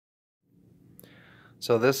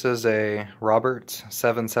So this is a Roberts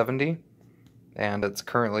 770, and it's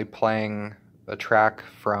currently playing a track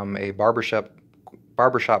from a barbershop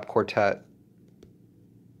quartet,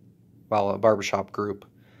 well, a barbershop group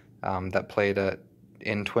that played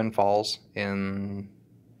in Twin Falls in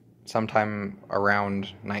sometime around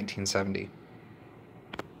 1970.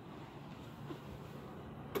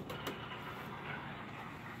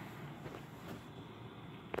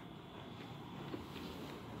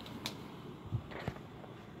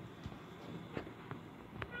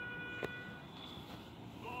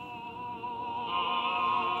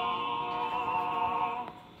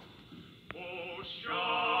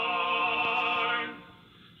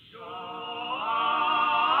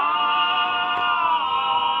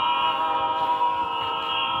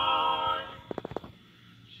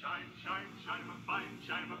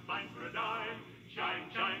 Shine my fine for a dime. Shine,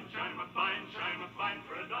 shine, shine my fine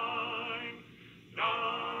for a dime.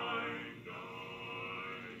 Dime,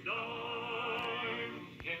 dime, dime.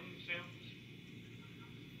 Kim Sims,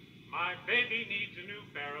 my baby needs a new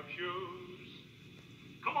pair of shoes.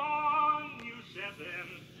 Come on, you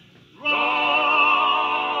seven. Roll,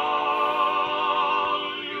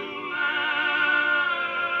 you eleven.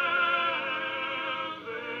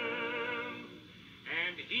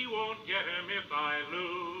 And he won't get him if I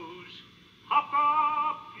lose. Hop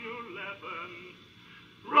up, you 11.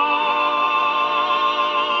 Roll,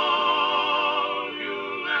 you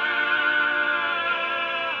 11.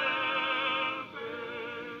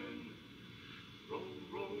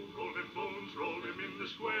 Roll them bones, roll him in the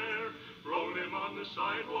square. Roll him on the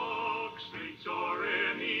sidewalk, streets or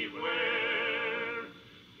anywhere.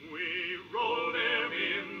 We roll them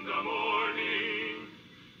in the morning.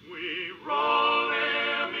 We roll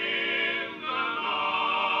them in the night.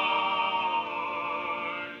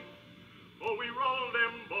 Oh, we roll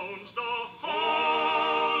them bones the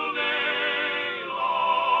whole day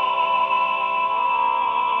long,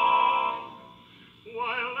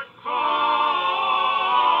 while the cops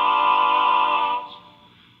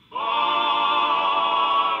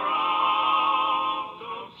are out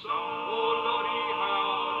of sight. Oh, Lordy,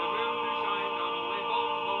 how the moon shine down the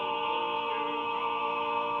bones.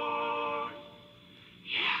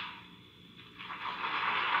 Yeah.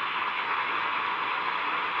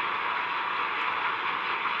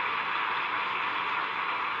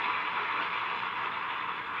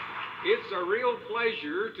 It's a real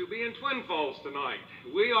pleasure to be in Twin Falls tonight.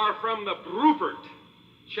 We are from the Rupert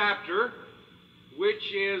chapter,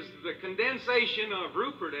 which is the condensation of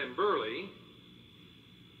Rupert and Burley.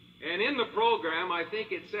 And in the program, I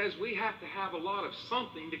think it says we have to have a lot of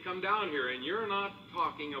something to come down here, and you're not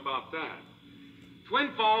talking about that.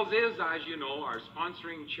 Twin Falls is, as you know, our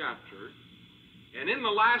sponsoring chapter. And in the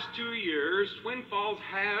last 2 years, Twin Falls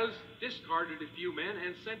has discarded a few men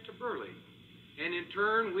and sent to Burley. And in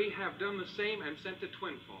turn, we have done the same and sent to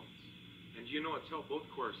Twin Falls. And you know it's helped both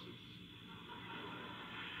courses.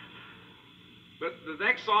 But the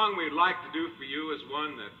next song we'd like to do for you is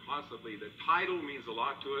one that possibly the title means a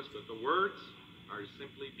lot to us, but the words are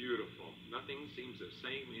simply beautiful. Nothing seems the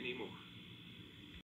same anymore.